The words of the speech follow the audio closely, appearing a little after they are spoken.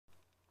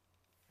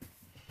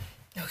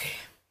Okay.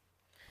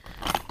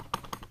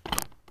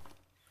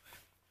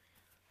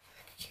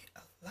 Get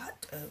a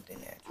lot of the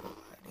natural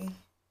body.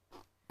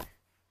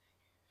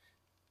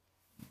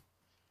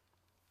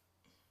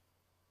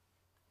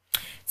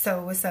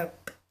 So what's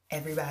up,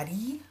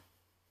 everybody?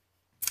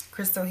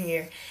 Crystal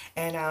here,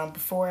 and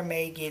before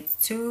May gets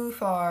too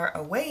far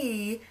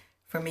away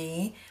from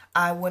me,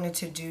 I wanted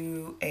to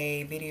do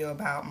a video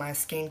about my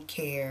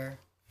skincare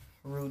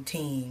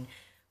routine,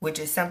 which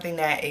is something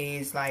that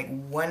is like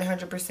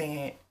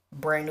 100%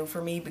 brand new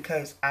for me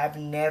because I've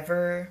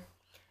never,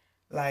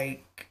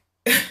 like,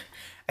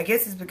 I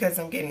guess it's because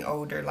I'm getting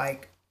older,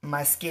 like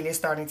my skin is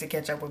starting to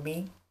catch up with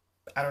me.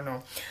 I don't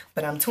know.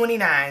 But I'm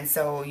 29,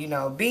 so, you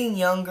know, being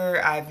younger,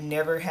 I've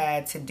never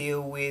had to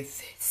deal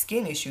with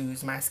skin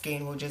issues. My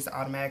skin will just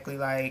automatically,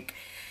 like,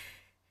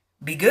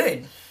 be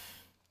good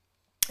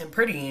and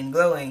pretty and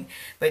glowing.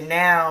 But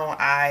now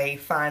I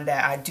find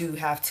that I do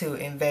have to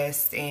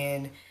invest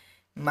in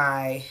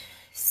my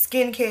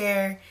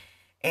skincare,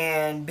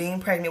 and being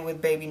pregnant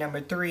with baby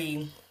number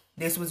 3,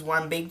 this was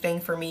one big thing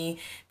for me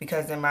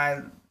because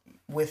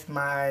with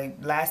my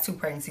last 2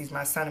 pregnancies,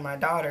 my son and my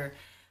daughter,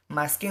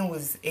 my skin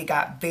it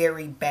got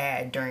very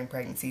bad during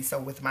pregnancy.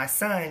 So with my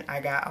son, I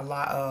got a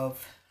lot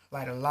of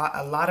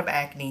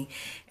acne,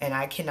 and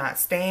I cannot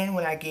stand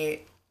when I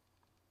get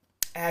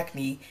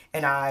acne,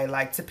 and I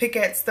like to pick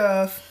at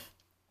stuff.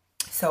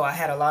 So I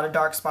had a lot of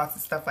dark spots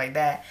and stuff like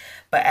that.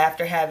 But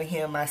after having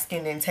him, my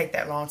skin didn't take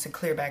that long to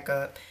clear back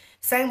up.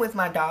 Same with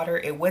my daughter.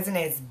 It wasn't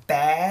as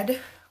bad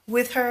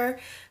with her,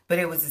 but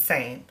it was the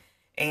same.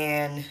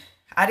 And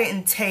I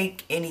didn't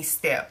take any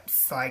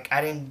steps. Like, I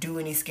didn't do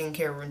any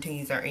skincare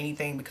routines or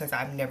anything because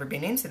I've never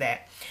been into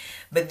that.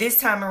 But this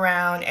time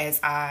around, as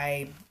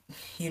I'm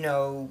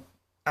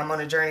on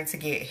a journey to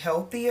get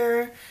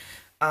healthier,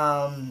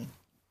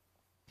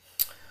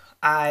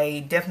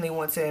 I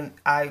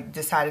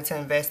decided to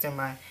invest in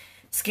my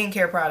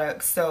skincare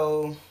products,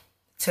 so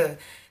to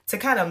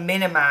kind of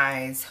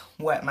minimize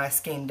what my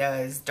skin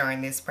does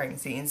during this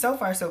pregnancy. And so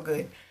far, so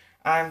good.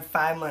 I'm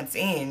 5 months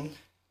in,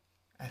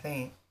 I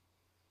think.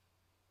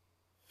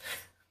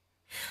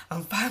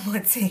 I'm 5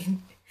 months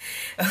in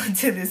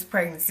to this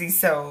pregnancy.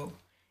 So,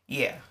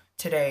 yeah,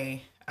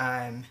 today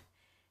I'm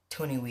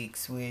 20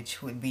 weeks,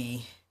 which would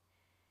be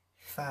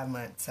 5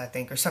 months, I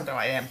think, or something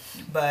like that.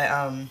 But,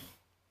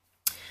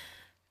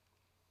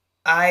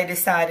 I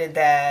decided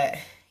that,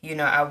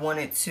 I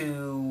wanted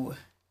to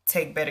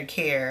take better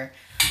care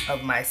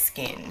of my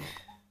skin.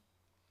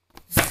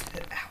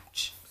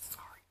 Ouch.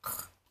 Sorry.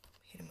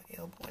 Hitting my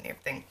elbow and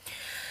everything.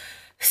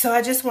 So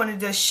I just wanted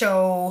to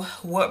show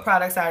what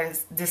products I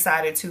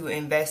decided to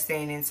invest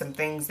in and some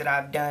things that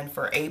I've done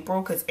for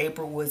April, because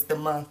April was the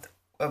month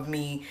of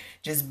me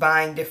just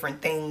buying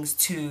different things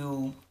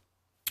to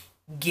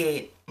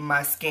get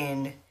my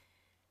skin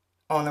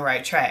on the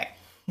right track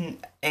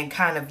and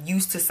kind of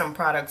used to some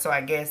products. So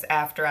I guess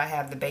after I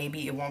have the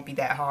baby, it won't be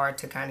that hard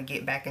to kind of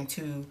get back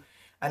into.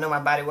 I know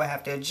my body will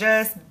have to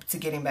adjust to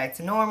getting back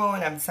to normal,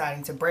 and I'm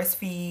deciding to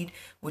breastfeed,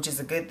 which is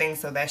a good thing,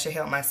 so that should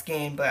help my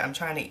skin. But I'm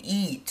trying to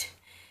eat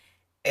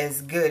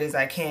as good as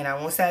I can. I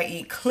won't say I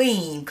eat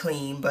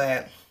clean,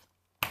 but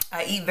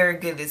I eat very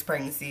good this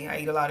pregnancy. I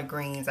eat a lot of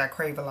greens. I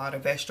crave a lot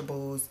of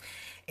vegetables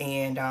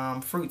and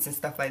fruits and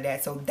stuff like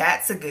that. So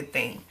that's a good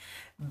thing.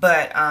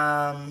 But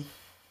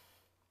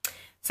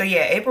so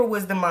yeah, April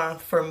was the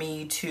month for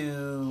me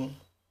to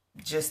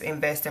just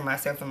invest in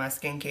myself and my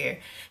skincare.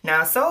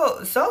 Now,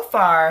 so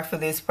far for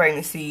this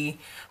pregnancy,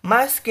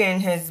 my skin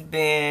has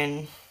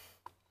been,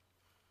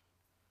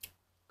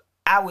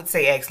 I would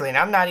say, excellent.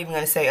 I'm not even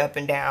going to say up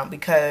and down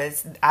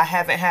because I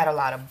haven't had a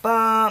lot of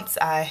bumps.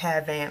 I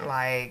haven't,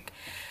 like,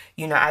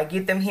 I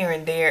get them here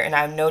and there, and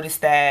I've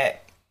noticed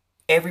that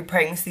every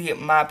pregnancy,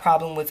 my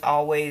problem was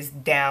always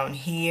down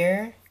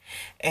here,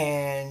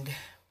 and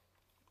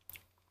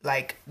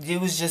like,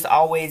 it was just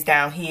always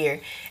down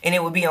here, and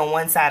it would be on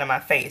one side of my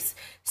face.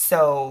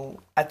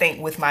 So I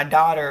think with my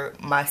daughter,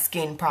 my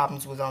skin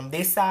problems was on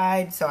this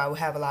side, so I would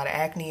have a lot of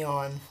acne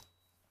on,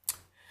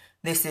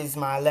 this is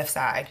my left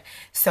side.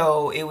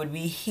 So it would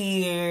be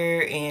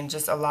here and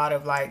just a lot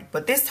of, like,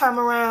 but this time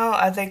around,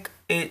 I think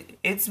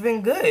it's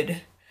been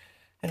good.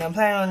 And I'm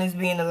planning on this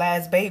being the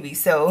last baby.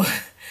 So,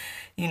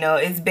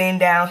 it's been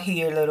down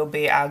here a little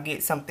bit. I'll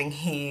get something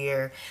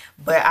here.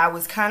 But I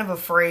was kind of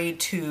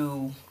afraid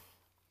to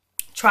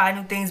try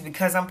new things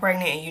because I'm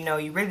pregnant, and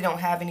you really don't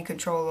have any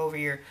control over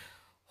your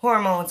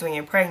hormones when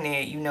you're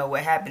pregnant.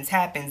 What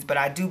happens, but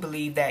I do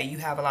believe that you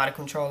have a lot of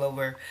control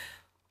over,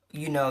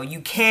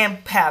 you can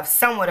have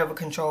somewhat of a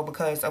control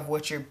because of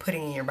what you're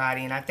putting in your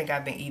body, and I think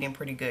I've been eating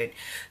pretty good.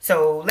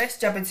 So let's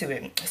jump into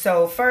it.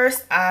 So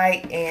first,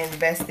 I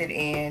invested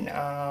in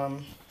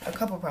a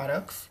couple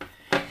products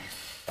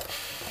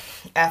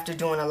after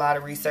doing a lot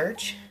of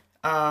research.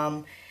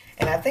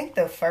 And I think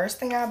the first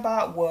thing I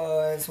bought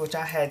was, which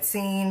I had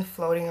seen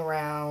floating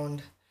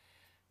around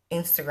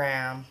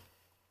Instagram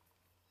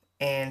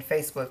and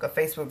Facebook, a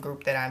Facebook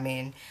group that I'm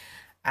in.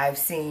 I've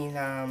seen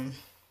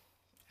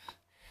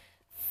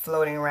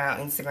floating around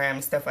Instagram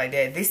and stuff like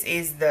that. This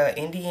is the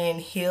Indian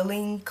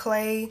Healing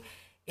Clay.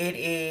 It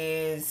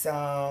is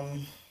a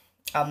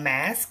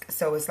mask,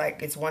 so it's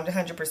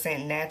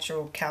 100%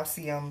 natural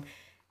calcium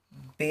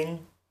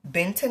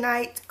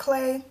bentonite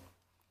clay.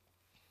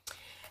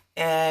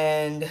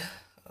 And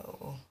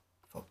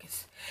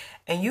focus.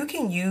 And you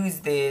can use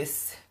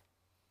this.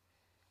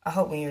 I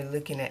hope when you're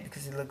looking at,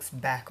 because it looks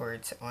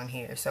backwards on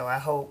here, so I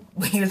hope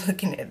when you're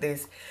looking at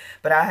this,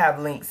 but I have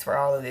links for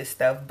all of this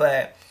stuff.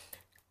 But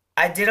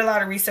I did a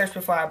lot of research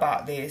before I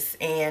bought this,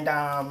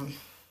 and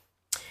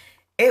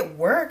it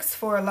works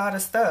for a lot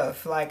of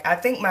stuff. Like, I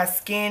think my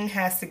skin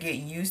has to get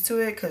used to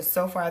it, because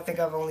so far I think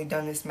I've only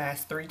done this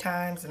mask 3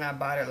 times, and I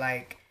bought it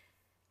like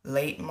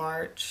late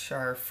March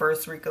or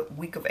first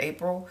week of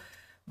April.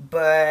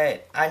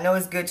 But I know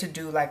it's good to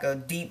do like a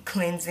deep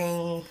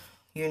cleansing,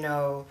 you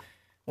know,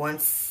 I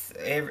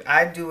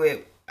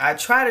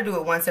try to do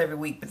it once every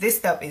week, but this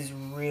stuff is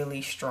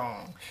really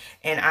strong.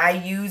 And I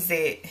use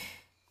it,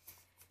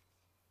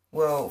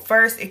 well,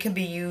 first it can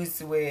be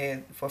used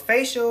for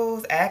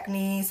facials,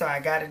 acne, so I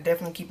gotta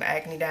definitely keep my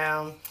acne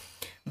down.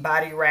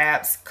 Body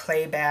wraps,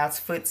 clay baths,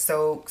 foot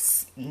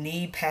soaks,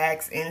 knee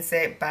packs,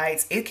 insect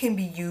bites. It can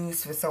be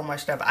used for so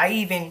much stuff. I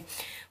even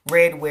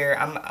read where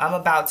I'm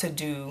about to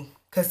do,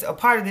 because a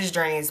part of this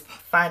journey is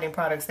finding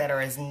products that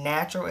are as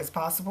natural as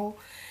possible.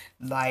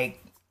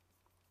 Like,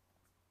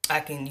 I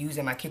can use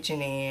in my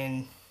kitchen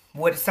and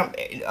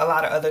a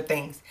lot of other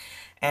things.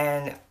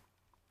 And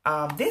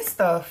this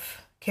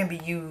stuff can be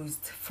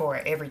used for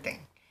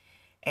everything.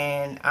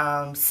 And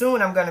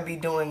soon I'm going to be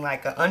doing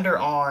like an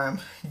underarm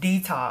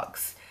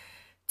detox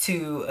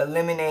to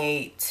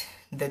eliminate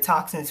the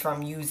toxins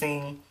from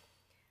using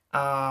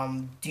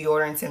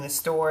deodorants in the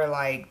store,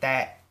 like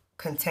that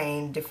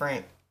contain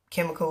different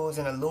chemicals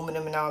and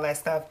aluminum and all that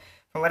stuff.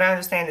 From what I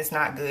understand, it's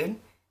not good.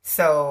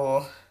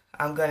 So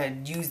I'm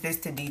going to use this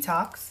to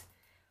detox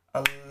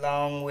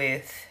along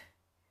with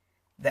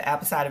the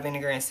apple cider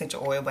vinegar and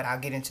essential oil, but I'll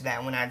get into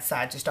that when I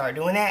decide to start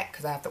doing that,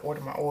 because I have to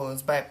order my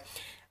oils. But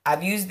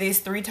I've used this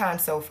 3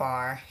 times so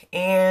far,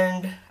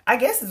 and I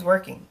guess it's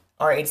working,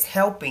 or it's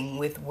helping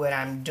with what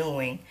I'm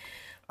doing.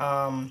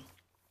 I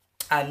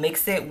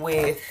mix it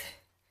with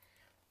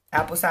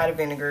apple cider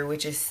vinegar,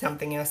 which is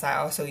something else I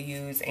also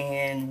use,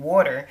 and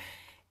water,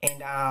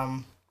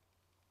 and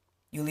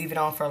you leave it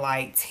on for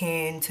like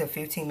 10 to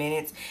 15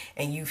 minutes,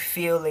 and you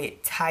feel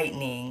it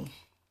tightening,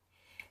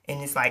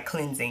 and it's like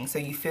cleansing. So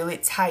you feel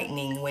it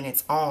tightening when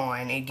it's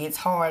on. It gets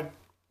hard,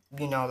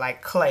 you know,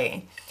 like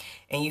clay,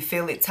 and you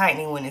feel it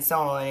tightening when it's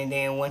on, and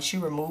then once you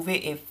remove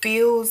it, it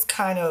feels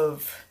kind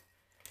of,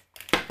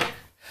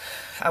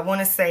 I want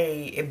to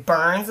say it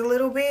burns a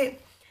little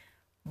bit.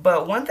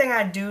 But one thing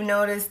I do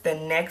notice, the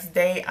next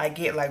day I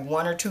get like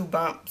 1 or 2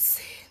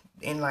 bumps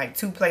in like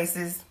 2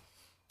 places,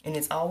 and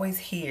it's always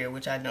here,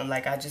 which I know,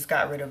 like, I just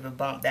got rid of a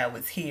bump that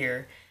was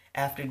here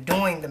after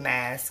doing the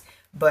mask.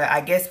 But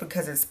I guess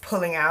because it's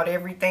pulling out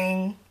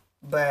everything,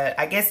 but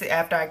I guess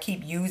after I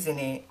keep using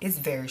it, it's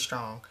very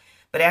strong.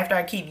 But after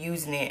I keep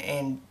using it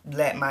and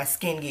let my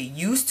skin get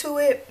used to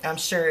it, I'm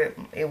sure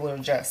it will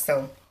adjust.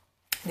 So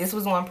this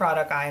was one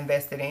product I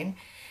invested in,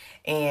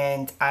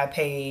 and I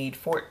paid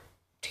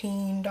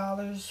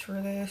 $14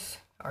 for this,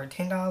 or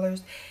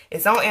 $10.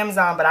 It's on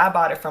Amazon, but I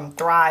bought it from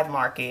Thrive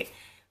Market.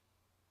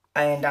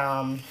 And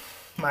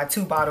my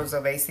 2 bottles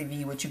of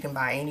ACV, which you can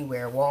buy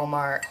anywhere,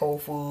 Walmart, Whole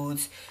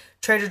Foods,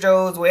 Trader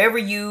Joe's, wherever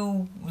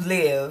you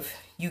live,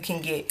 you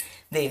can get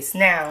this.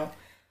 Now,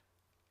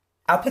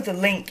 I'll put the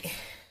link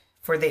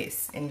for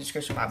this in the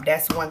description box.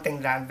 That's one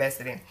thing that I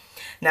invested in.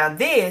 Now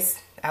this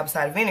apple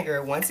cider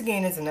vinegar, once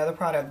again, is another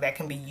product that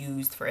can be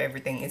used for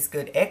everything. It's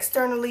good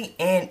externally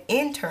and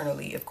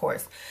internally, of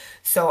course.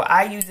 So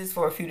I use this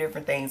for a few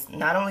different things.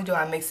 Not only do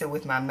I mix it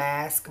with my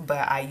mask,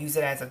 but I use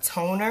it as a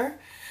toner.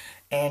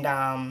 And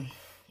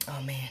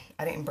oh man,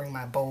 I didn't bring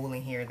my bowl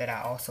in here that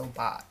I also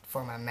bought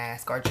for my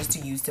mask, or just to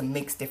use to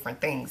mix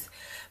different things.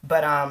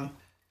 But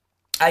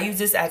I use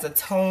this as a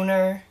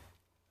toner,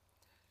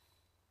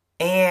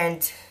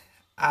 and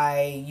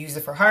I use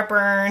it for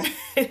heartburn.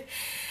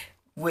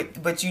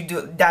 But you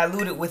do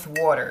dilute it with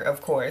water,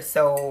 of course.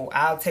 So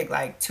I'll take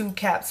like 2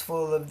 caps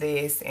full of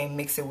this and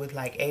mix it with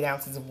like 8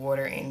 ounces of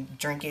water and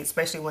drink it,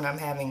 especially when I'm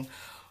having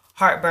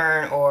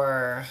heartburn,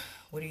 or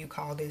what do you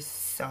call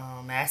this,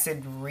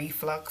 acid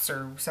reflux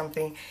or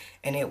something,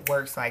 and it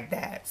works like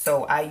that.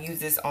 So I use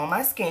this on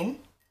my skin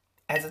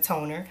as a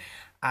toner.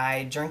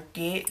 I drink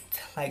it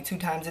like 2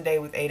 times a day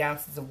with 8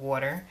 ounces of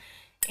water,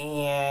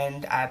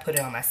 and I put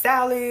it on my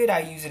salad. I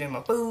use it in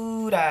my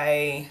food.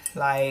 I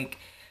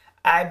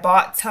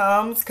bought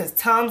Tums, because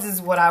Tums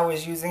is what I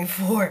was using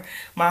for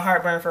my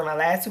heartburn for my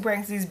last 2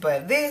 pregnancies.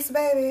 But this,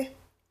 baby,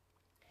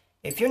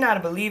 if you're not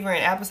a believer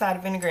in apple cider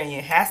vinegar, and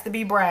it has to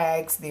be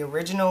Bragg's, the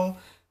original,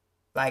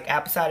 like,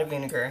 apple cider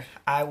vinegar,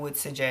 I would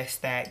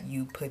suggest that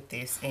you put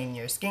this in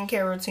your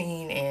skincare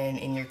routine and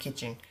in your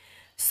kitchen.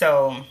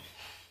 So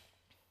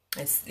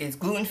it's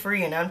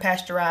gluten-free and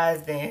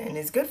unpasteurized, and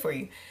it's good for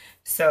you.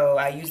 So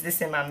I use this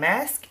in my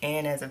mask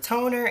and as a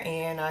toner,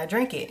 and I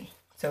drink it.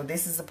 So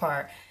this is the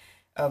part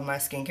of my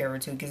skincare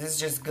routine because it's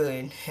just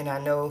good. And I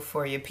know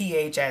for your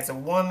pH as a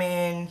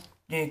woman,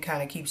 it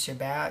kind of keeps your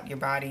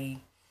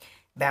body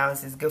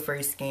balance, is good for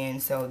your skin.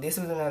 So this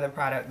was another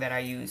product that I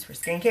use for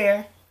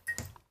skincare.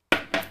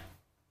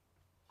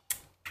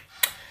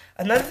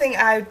 Another thing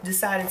I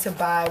decided to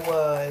buy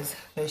was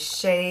the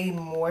Shea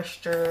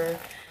Moisture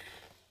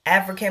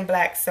African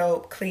Black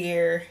Soap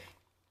Clear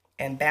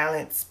and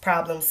Balance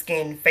Problem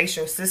Skin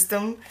Facial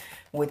System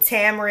with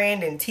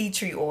tamarind and tea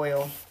tree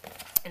oil.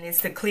 And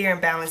it's to clear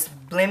and balance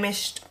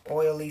blemished,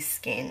 oily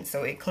skin.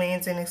 So it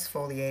cleanse and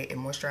exfoliate and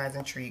moisturize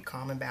and treat,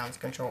 calm and balance,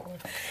 control.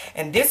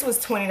 And this was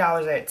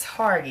 $20 at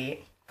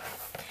Target.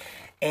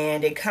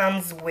 And it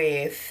comes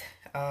with,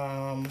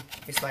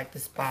 it's like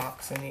this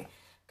box, and it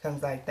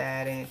comes like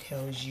that, and it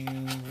tells you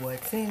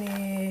what's in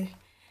it.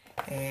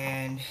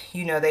 And,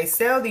 you know, they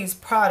sell these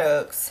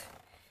products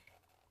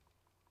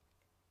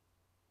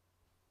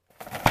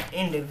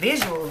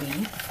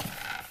individually,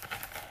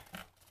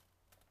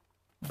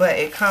 but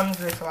it comes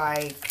with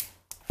like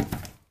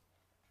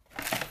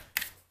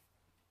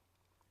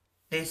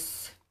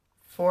this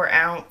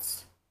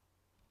 4-ounce.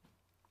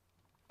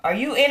 Are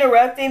you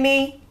interrupting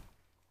me?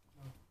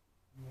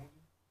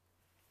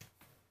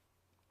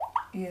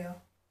 Yeah.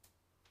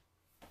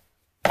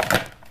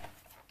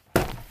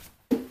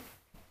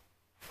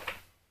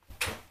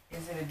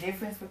 Is it a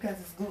difference because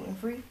it's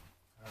gluten-free?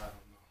 I don't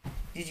know.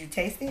 Did you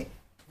taste it?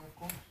 Of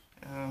course.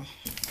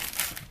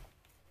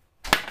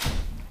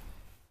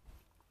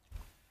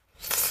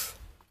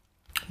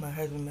 My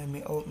husband made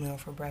me oatmeal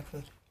for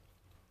breakfast.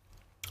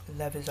 I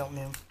love his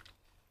oatmeal.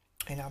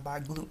 And I buy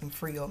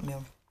gluten-free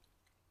oatmeal.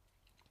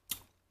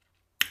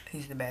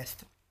 He's the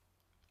best.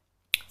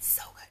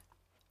 So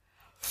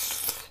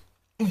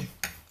good.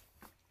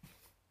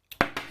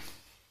 I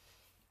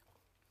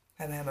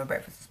haven't had my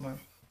breakfast this morning.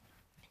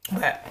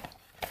 But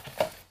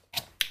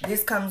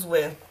this comes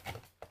with,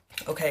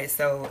 okay,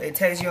 so it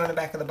tells you on the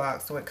back of the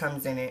box what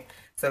comes in it.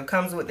 So it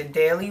comes with the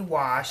Daily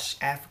Wash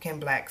African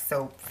Black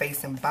Soap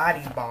Face and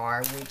Body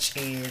Bar, which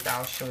is,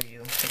 I'll show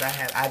you, because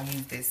I've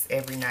used this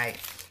every night.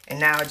 And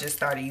now I just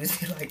started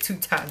using it like 2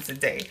 times a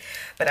day.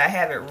 But I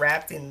have it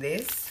wrapped in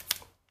this.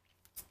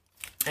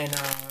 And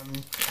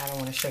I don't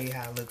want to show you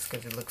how it looks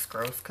because it looks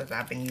gross because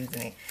I've been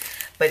using it.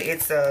 But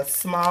it's a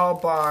small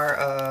bar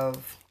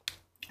of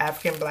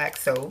African Black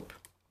soap.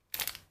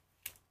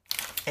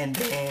 And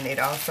then it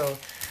also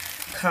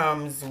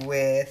comes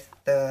with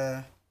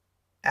the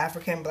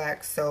African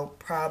Black Soap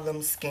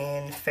Problem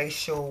Skin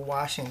Facial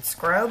Wash and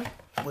Scrub,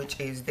 which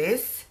is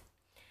this.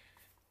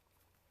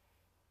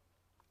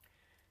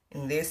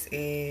 And this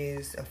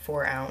is a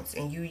 4-ounce.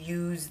 And you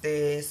use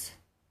this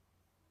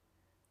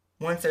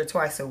once or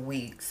twice a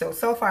week. So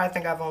far I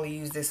think I've only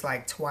used this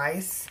like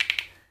twice.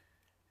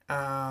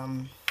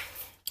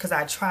 Because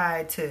I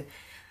tried to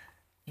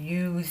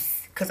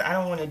use, because I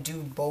don't want to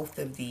do both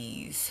of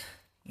these,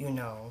 you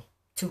know,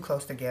 too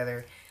close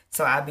together.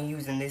 So I've been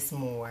using this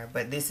more,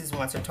 but this is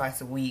once or twice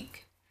a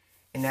week.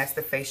 And that's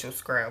the facial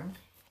scrub.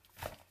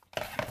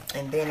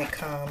 And then it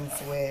comes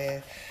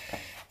with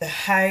the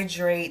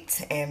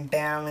Hydrate and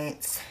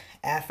Balance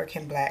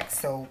African Black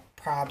Soap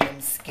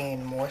Problem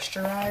Skin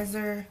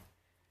Moisturizer,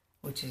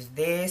 which is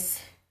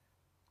this.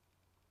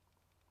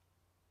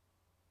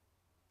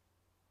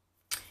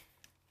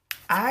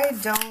 I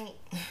don't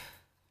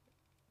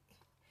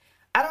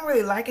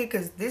really like it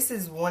because this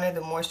is one of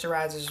the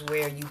moisturizers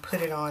where you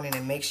put it on and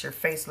it makes your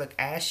face look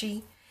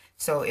ashy.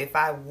 So if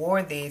I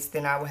wore this,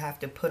 then I would have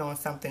to put on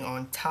something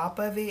on top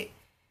of it.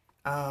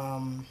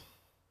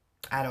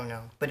 I don't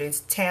know. But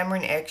it's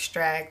tamarind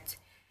extract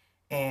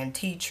and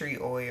tea tree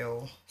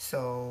oil.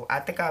 So I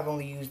think I've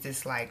only used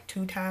this like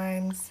 2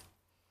 times.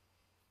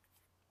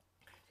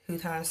 2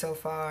 times so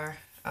far.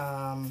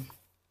 I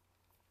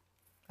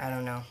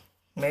don't know.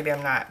 Maybe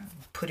I'm not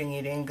putting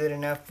it in good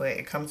enough, but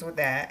it comes with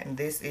that. And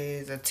this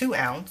is a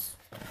 2-ounce.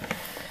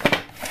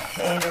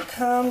 And it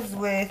comes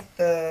with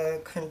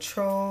the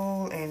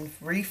Control and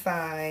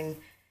Refine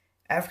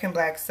African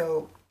Black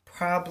Soap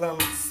Problem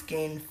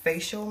Skin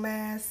Facial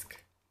Mask.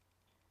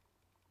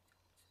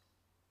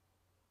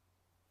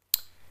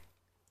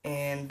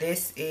 And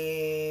this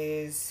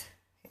is,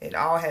 it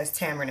all has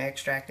tamarind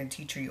extract and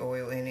tea tree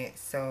oil in it.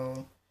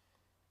 So,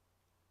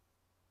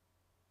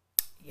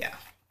 yeah.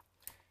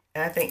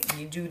 And I think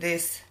you do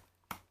this.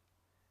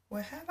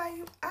 Well,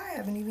 I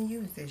haven't even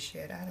used this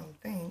yet, I don't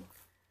think.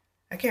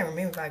 I can't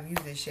remember if I've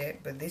used this yet,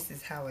 but this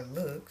is how it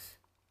looks.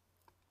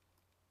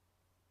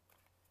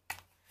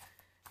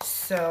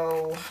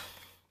 So,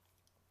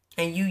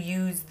 and you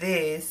use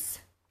this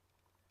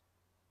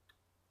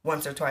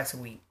once or twice a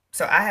week.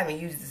 So I haven't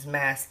used this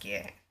mask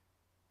yet.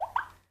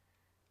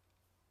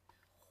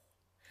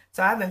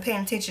 So I've been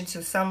paying attention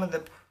to some of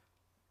the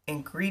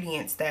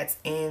ingredients that's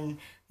in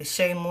the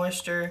Shea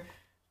Moisture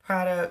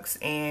products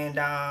and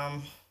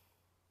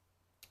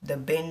the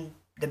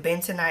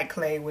bentonite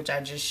clay, which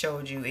I just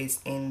showed you, is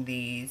in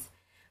these.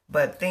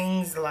 But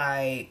things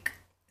like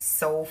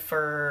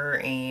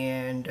sulfur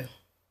and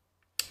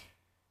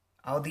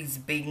all these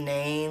big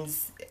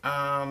names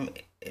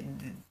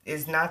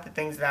is not the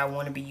things that I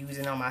want to be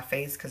using on my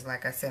face, because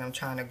like I said, I'm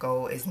trying to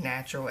go as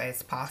natural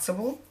as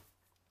possible.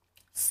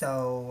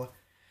 So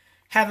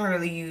haven't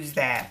really used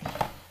that,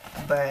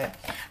 but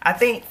I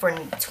think for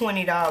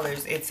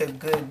 $20 it's a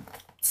good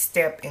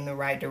step in the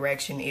right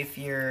direction if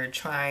you're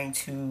trying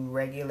to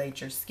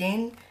regulate your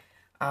skin,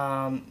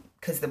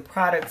 because the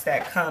products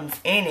that comes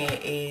in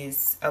it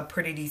is a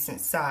pretty decent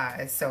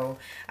size. So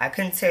I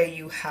couldn't tell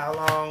you how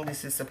long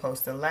this is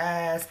supposed to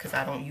last, because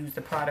I don't use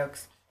the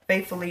products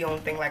faithfully.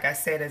 Only thing, like I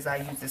said, is I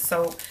use the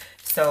soap.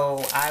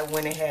 So I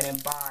went ahead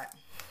and bought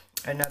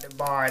another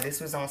bar. This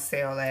was on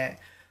sale at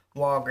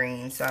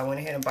Walgreens, so I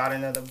went ahead and bought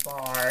another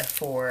bar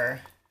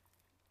for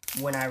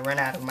when I run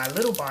out of my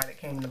little bar that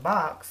came in the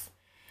box.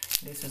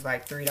 This was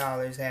like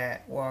 $3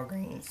 at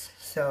Walgreens.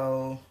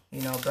 So,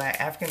 you know,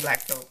 African black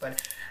soap.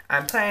 But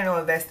I'm planning on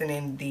investing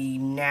in the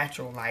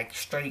natural, like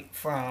straight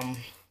from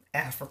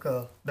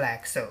Africa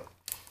black soap.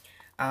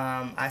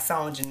 I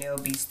saw on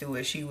Janelle B.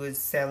 Stewart, she was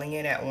selling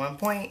it at one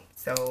point.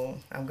 So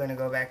I'm going to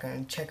go back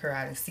and check her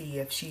out and see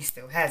if she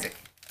still has it.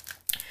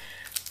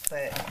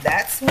 But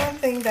that's one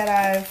thing that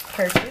I've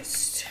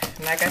purchased.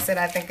 Like I said,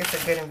 I think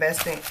it's a good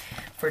investment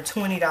for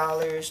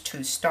 $20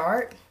 to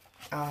start.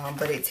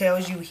 But it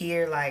tells you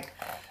here, like,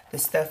 the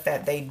stuff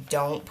that they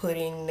don't put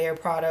in their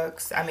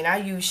products. I mean, I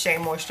use Shea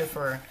Moisture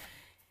for,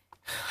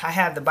 I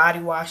have the body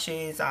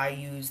washes. I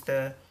use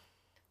the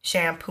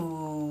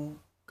shampoo,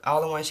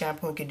 all-in-one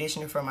shampoo and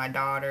conditioner for my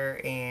daughter,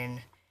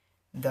 and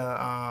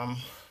the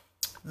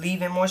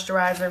leave-in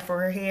moisturizer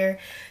for her hair.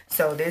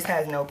 So this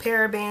has no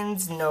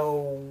parabens,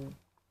 no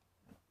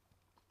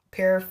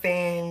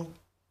paraffin,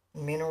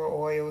 mineral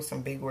oil,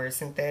 some big words,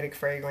 synthetic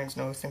fragrance,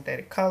 no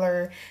synthetic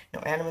color, no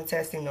animal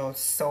testing, no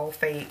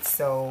sulfates.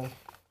 So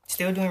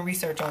still doing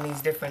research on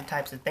these different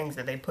types of things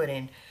that they put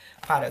in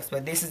products,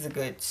 but this is a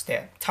good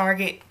step.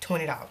 Target,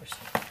 $20.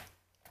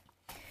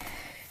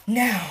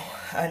 Now,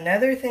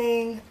 another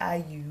thing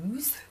I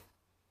use,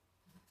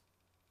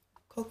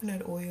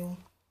 coconut oil.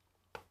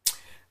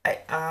 I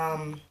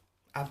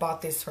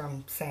bought this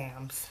from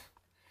Sam's,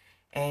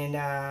 and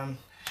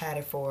had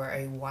it for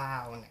a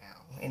while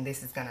now, and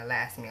this is gonna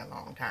last me a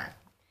long time.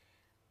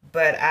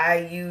 But I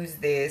use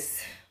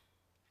this.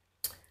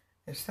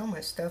 There's so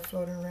much stuff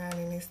floating around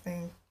in this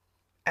thing.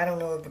 I don't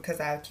know if because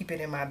I keep it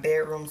in my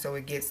bedroom, so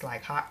it gets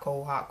like hot,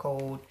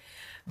 cold.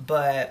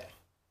 But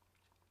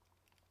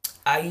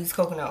I use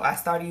coconut. I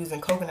started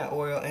using coconut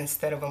oil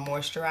instead of a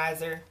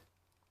moisturizer,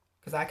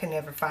 because I can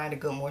never find a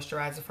good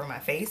moisturizer for my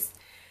face.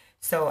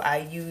 So I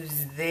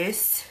use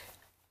this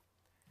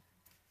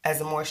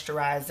as a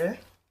moisturizer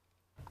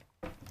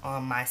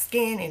on my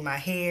skin and my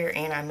hair,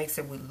 and I mix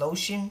it with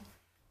lotion.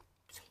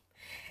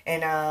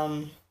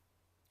 And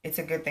it's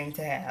a good thing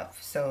to have.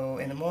 So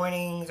in the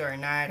mornings or at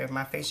night, if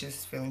my face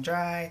is feeling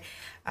dry,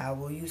 I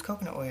will use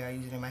coconut oil. I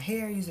use it in my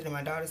hair, use it in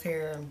my daughter's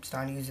hair. I'm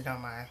starting to use it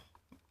on my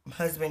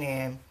husband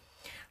and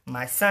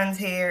my son's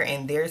hair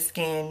and their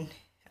skin.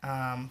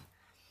 I'll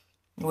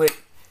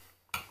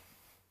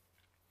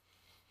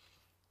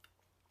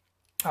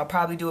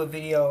probably do a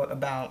video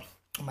about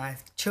my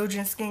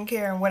children's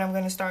skincare and what I'm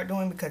going to start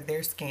doing, because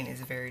their skin is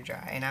very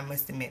dry. And I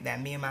must admit that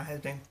me and my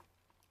husband,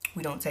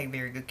 we don't take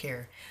very good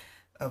care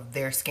of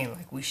their skin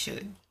like we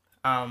should.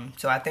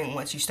 So I think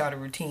once you start a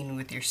routine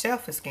with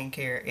yourself for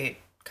skincare, it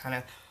kind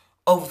of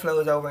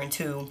overflows over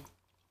into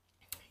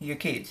your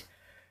kids.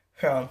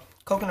 So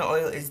coconut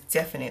oil is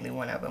definitely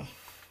one of them.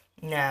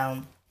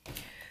 Now,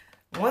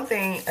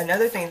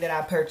 another thing that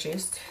I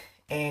purchased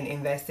and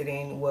invested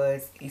in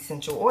was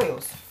essential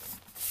oils.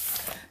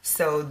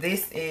 So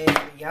this is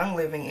Young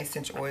Living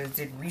Essential Oils.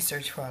 Did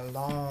research for a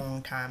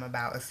long time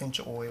about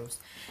essential oils.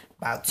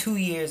 About 2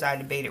 years I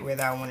debated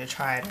whether I want to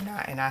try it or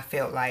not, and I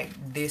felt like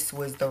this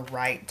was the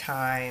right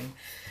time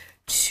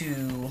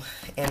to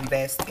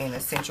invest in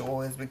essential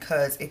oils,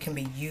 because it can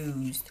be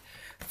used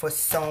for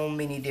so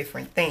many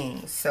different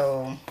things.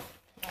 So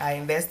I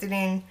invested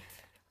in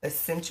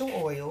essential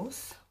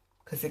oils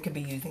because it could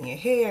be used in your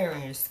hair,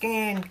 in your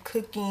skin,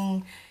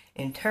 cooking,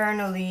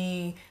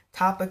 internally,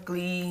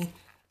 topically,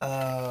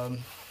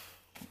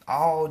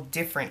 all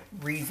different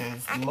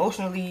reasons,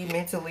 emotionally,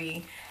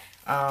 mentally,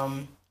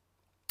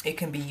 it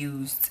can be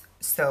used.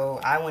 So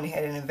I went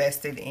ahead and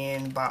invested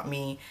in, bought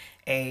me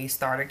a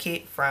starter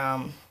kit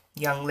from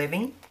Young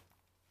Living.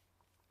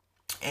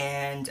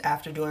 And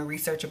after doing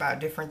research about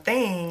different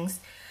things,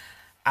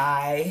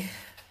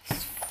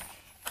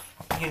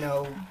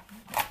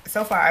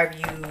 so far I've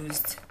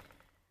used,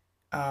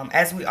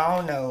 as we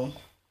all know,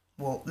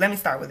 well, let me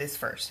start with this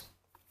first.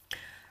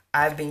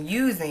 I've been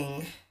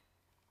using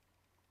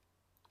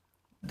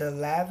the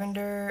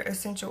lavender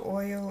essential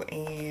oil,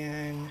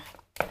 and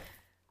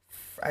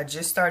I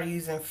just started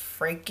using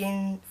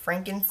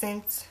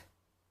frankincense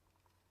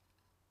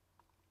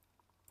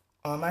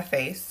on my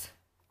face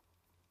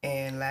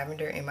and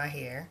lavender in my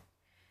hair.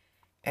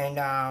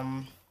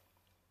 And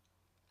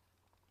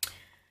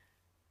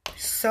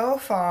so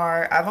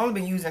far I've only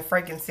been using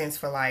frankincense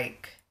for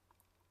like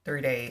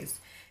 3 days,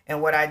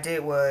 And what I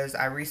did was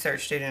I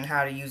researched it and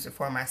how to use it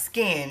for my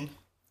skin.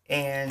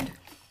 And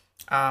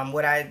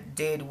what I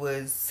did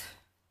was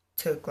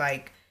took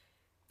like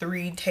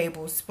 3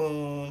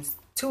 tablespoons,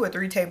 2 or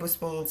 3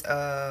 tablespoons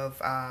of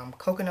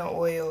coconut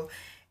oil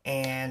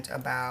and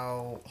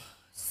about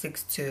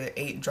 6 to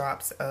 8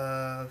 drops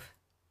of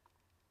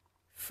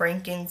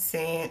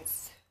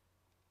frankincense,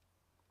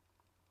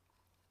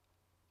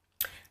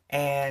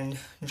 and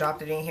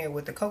dropped it in here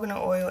with the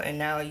coconut oil, and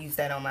now I use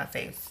that on my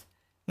face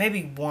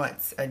maybe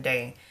once a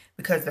day,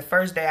 because the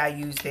first day I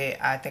used it,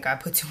 I think I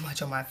put too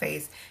much on my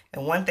face.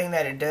 And one thing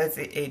that it does,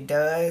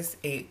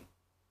 it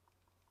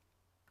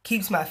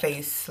keeps my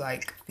face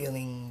like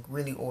feeling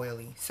really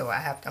oily. So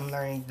I'm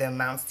learning the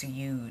amounts to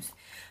use.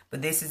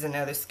 But this is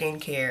another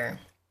skincare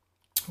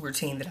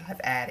routine that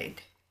I've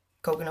added.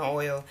 Coconut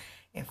oil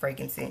and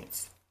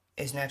frankincense,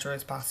 as natural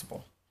as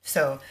possible.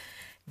 So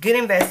good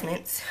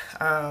investments.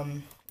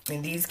 And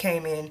these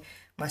came in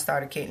my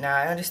starter kit. Now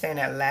I understand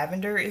that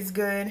lavender is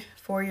good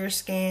for your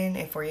skin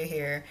and for your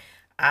hair.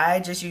 I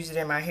just used it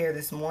in my hair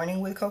this morning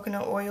with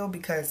coconut oil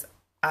because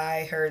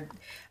I've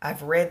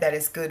read that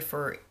it's good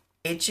for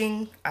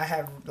itching. I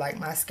have, like,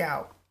 my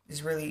scalp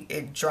is really,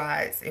 it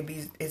dries.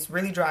 It's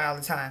really dry all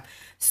the time.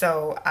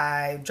 So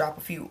I drop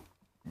a few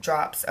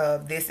drops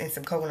of this in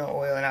some coconut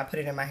oil and I put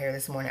it in my hair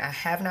this morning. I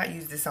have not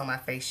used this on my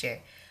face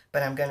yet,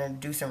 but I'm gonna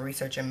do some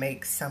research and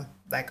make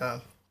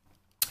something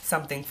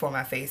for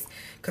my face,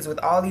 because with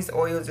all these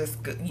oils,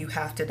 you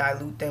have to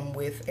dilute them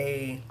with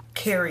a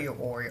carrier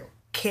oil.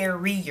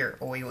 Carrier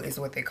oil is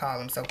what they call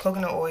them. So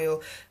coconut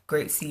oil,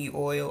 grapeseed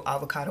oil,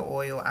 avocado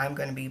oil. I'm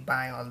going to be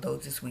buying all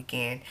those this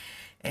weekend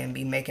and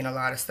be making a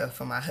lot of stuff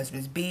for my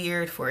husband's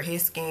beard, for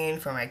his skin,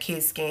 for my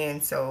kids' skin.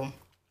 So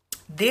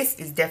this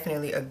is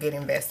definitely a good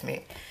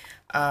investment,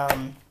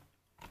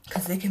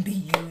 because they can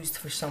be used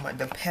for so much.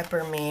 The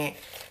peppermint,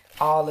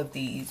 all of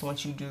these,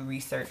 once you do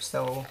research.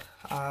 So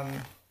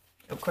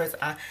of course,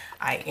 I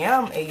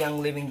am a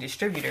Young Living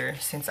distributor,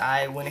 since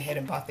I went ahead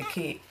and bought the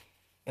kit.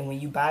 And when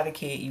you buy the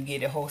kit, you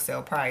get a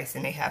wholesale price.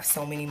 And they have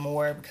so many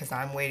more, because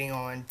I'm waiting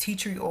on tea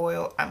tree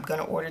oil. I'm going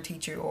to order tea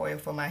tree oil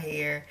for my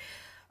hair,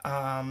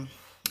 and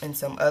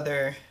some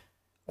other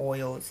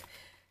oils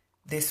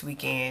this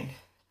weekend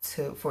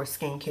for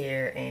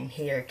skincare and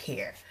hair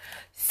care.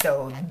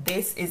 So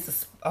this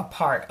is a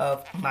part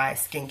of my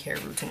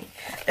skincare routine.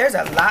 There's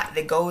a lot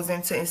that goes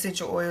into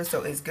essential oils,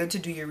 so it's good to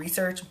do your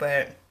research.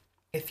 But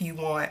if you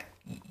want,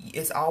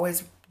 it's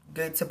always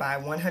good to buy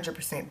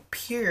 100%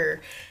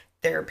 pure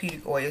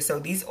therapeutic oil. So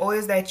these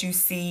oils that you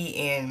see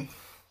in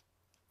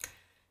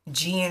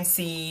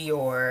GNC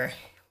or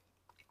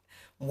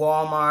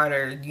Walmart,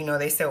 or, you know,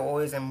 they sell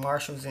oils in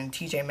Marshalls and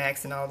TJ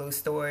Maxx and all those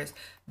stores,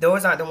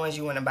 those aren't the ones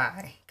you want to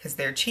buy, because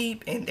they're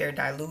cheap and they're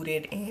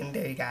diluted and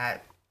they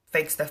got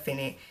fake stuff in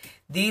it.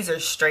 These are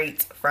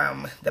straight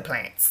from the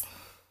plants.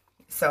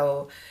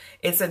 So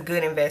it's a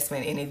good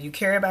investment. And if you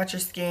care about your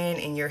skin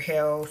and your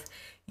health,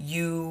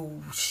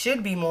 you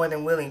should be more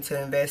than willing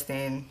to invest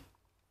in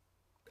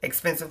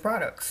expensive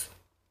products.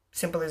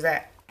 Simple as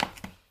that.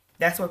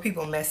 That's where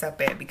people mess up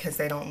at, because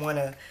they don't want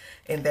to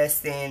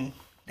invest in,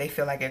 they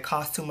feel like it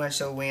costs too much.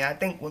 So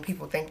when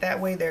people think that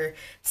way, they're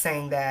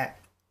saying that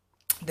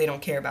they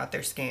don't care about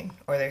their skin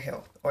or their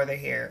health or their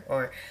hair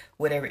or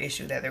whatever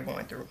issue that they're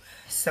going through.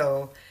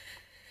 So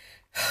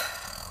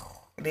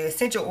the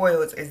essential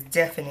oils is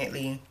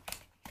definitely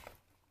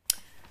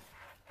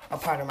a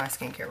part of my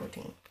skincare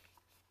routine.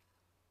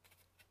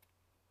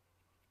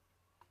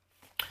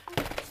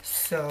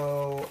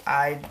 So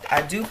I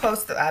do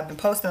post, I've been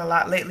posting a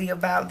lot lately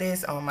about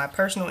this on my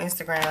personal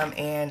Instagram,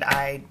 and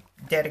I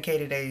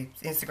dedicated a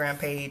Instagram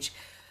page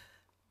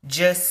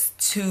just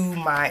to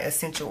my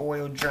essential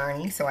oil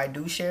journey. So I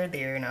do share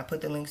there, and I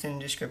put the links in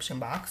the description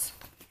box.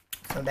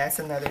 So that's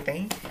another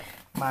thing,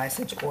 my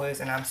essential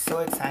oils, and I'm so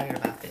excited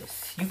about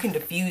this. You can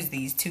diffuse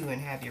these too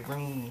and have your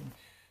room and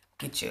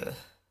get your,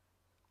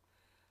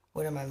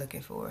 what am I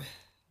looking for?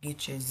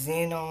 Get your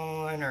Zen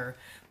on or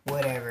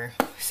whatever.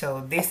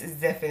 So this is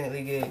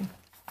definitely good.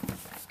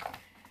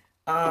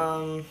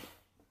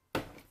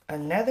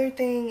 Another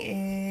thing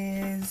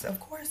is, of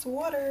course,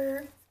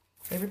 water.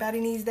 Everybody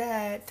needs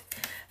that.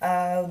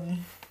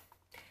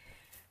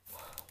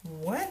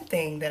 One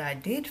thing that I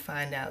did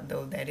find out,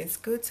 though, that it's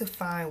good to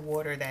find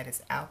water that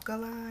is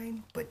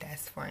alkaline, but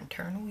that's for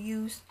internal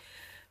use.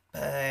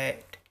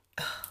 But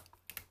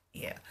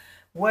yeah,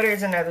 water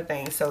is another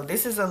thing. So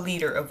this is a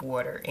liter of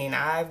water, and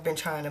I've been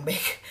trying to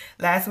make,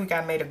 last week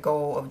I made a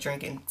goal of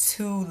drinking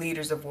 2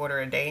 liters of water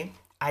a day.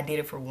 I did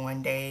it for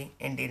 1 day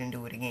and didn't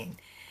do it again.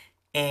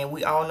 And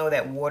we all know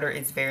that water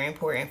is very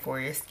important for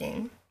your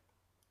skin.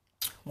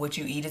 What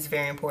you eat is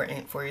very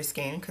important for your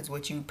skin, because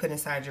what you put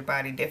inside your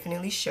body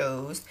definitely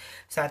shows.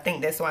 So I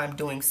think that's why I'm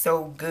doing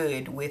so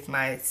good with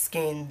my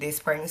skin this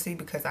pregnancy,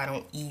 because I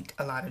don't eat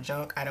a lot of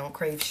junk. I don't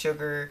crave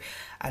sugar.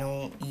 I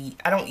don't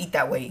eat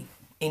that way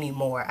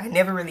anymore. I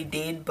never really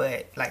did,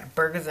 but like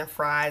burgers and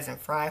fries and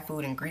fried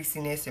food and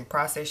greasiness and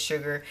processed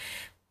sugar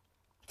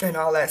and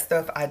all that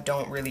stuff, I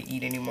don't really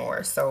eat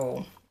anymore.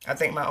 So I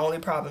think my only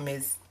problem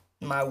is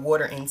my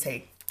water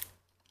intake.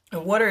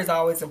 And water is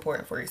always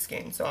important for your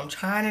skin. So I'm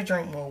trying to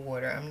drink more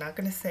water. I'm not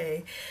going to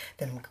say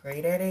that I'm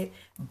great at it,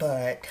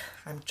 but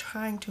I'm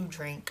trying to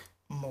drink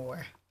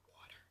more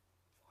water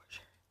for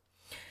sure.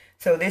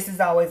 So this is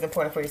always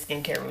important for your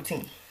skincare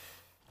routine.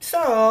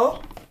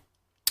 So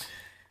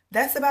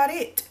that's about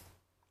it.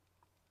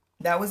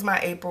 That was my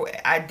April.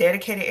 I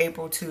dedicated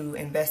April to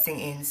investing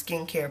in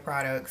skincare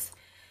products,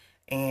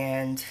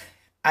 and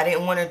I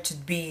didn't want it to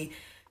be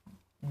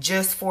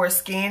just for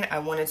skin. I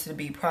wanted it to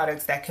be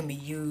products that can be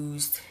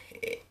used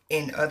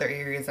in other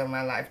areas of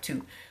my life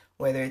too,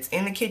 whether it's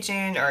in the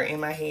kitchen or in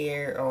my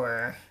hair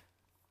or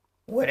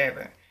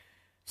whatever.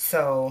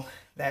 So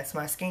that's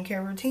my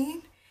skincare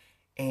routine,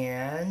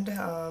 and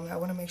I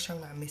want to make sure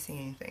I'm not missing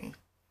anything.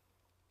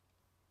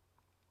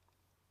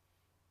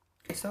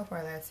 So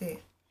far, that's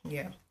it.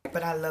 Yeah,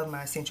 but I love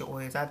my essential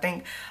oils. I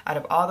think out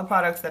of all the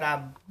products that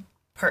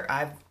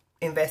I've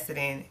invested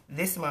in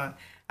this month,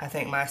 I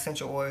think my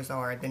essential oils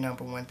are the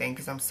 #1 thing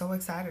because I'm so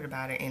excited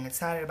about it and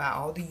excited about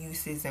all the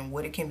uses and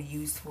what it can be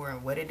used for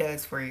and what it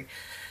does for you.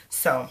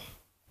 So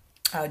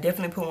I'll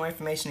definitely put more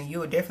information and you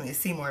will definitely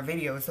see more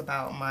videos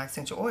about my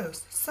essential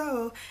oils.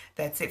 So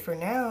that's it for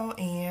now,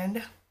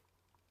 and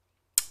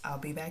I'll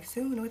be back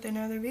soon with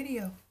another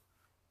video.